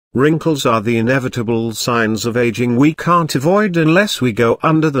Wrinkles are the inevitable signs of aging we can't avoid unless we go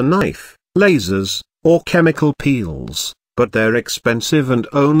under the knife, lasers, or chemical peels, but they're expensive and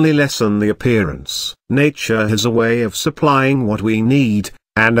only lessen the appearance. Nature has a way of supplying what we need,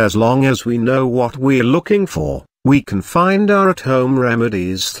 and as long as we know what we're looking for, we can find our at-home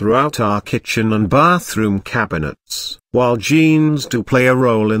remedies throughout our kitchen and bathroom cabinets. While genes do play a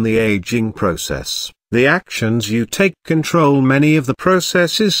role in the aging process, the actions you take control many of the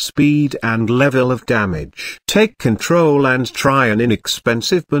process's speed and level of damage. Take control and try an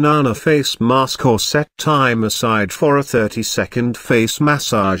inexpensive banana face mask or set time aside for a 30-second face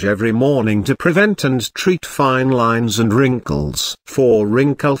massage every morning to prevent and treat fine lines and wrinkles. 4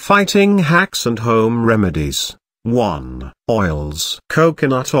 wrinkle-fighting hacks and home remedies. 1. Oils.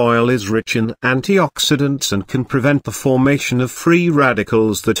 Coconut oil is rich in antioxidants and can prevent the formation of free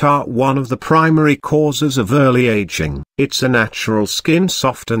radicals that are one of the primary causes of early aging. It's a natural skin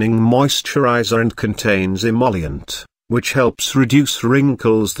softening moisturizer and contains emollient, which helps reduce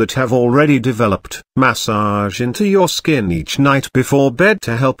wrinkles that have already developed. Massage into your skin each night before bed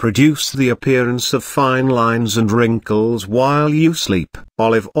to help reduce the appearance of fine lines and wrinkles while you sleep.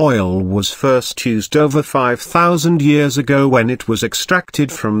 Olive oil was first used over 5,000 years ago when it was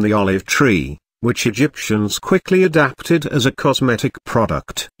extracted from the olive tree, which Egyptians quickly adapted as a cosmetic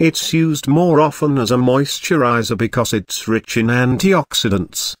product. It's used more often as a moisturizer because it's rich in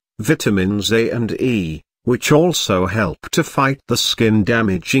antioxidants, vitamins A and E, which also help to fight the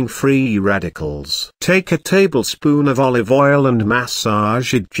skin-damaging free radicals. Take a tablespoon of olive oil and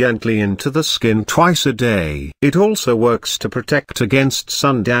massage it gently into the skin twice a day. It also works to protect against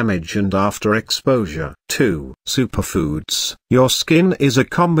sun damage and after exposure. 2. Superfoods. Your skin is a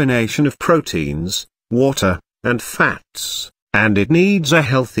combination of proteins, water, and fats, and it needs a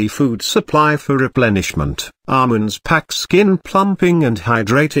healthy food supply for replenishment. Almonds pack skin-plumping and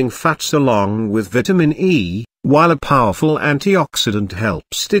hydrating fats along with vitamin E, while a powerful antioxidant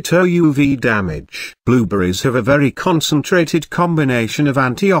helps deter UV damage. Blueberries have a very concentrated combination of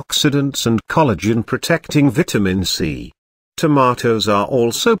antioxidants and collagen protecting vitamin C. Tomatoes are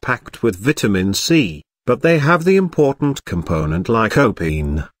also packed with vitamin C, but they have the important component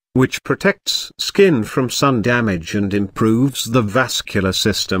lycopene, which protects skin from sun damage and improves the vascular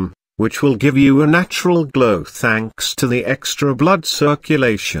system, which will give you a natural glow thanks to the extra blood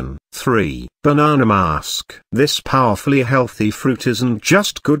circulation. 3. Banana mask. This powerfully healthy fruit isn't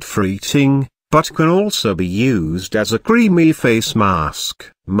just good for eating, but can also be used as a creamy face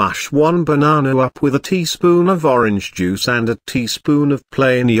mask. Mash 1 banana up with a teaspoon of orange juice and a teaspoon of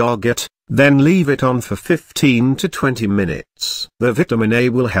plain yogurt, then leave it on for 15 to 20 minutes. The vitamin A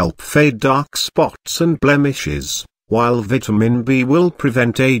will help fade dark spots and blemishes, while vitamin B will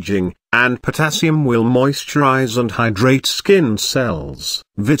prevent aging, and potassium will moisturize and hydrate skin cells.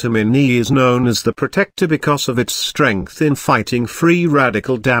 Vitamin E is known as the protector because of its strength in fighting free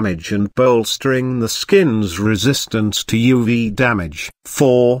radical damage and bolstering the skin's resistance to UV damage.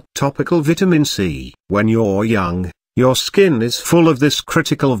 4. Topical vitamin C. When you're young, your skin is full of this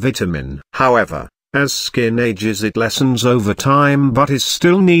critical vitamin. However, as skin ages it lessens over time but is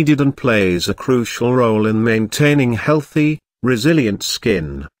still needed and plays a crucial role in maintaining healthy, resilient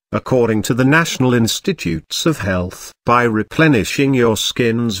skin, according to the National Institutes of Health. By replenishing your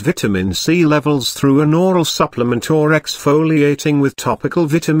skin's vitamin C levels through an oral supplement or exfoliating with topical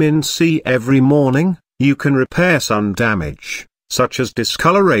vitamin C every morning, you can repair sun damage, such as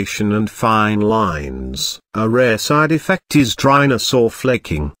discoloration and fine lines. A rare side effect is dryness or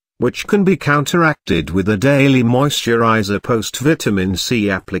flaking, which can be counteracted with a daily moisturizer post-vitamin C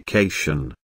application.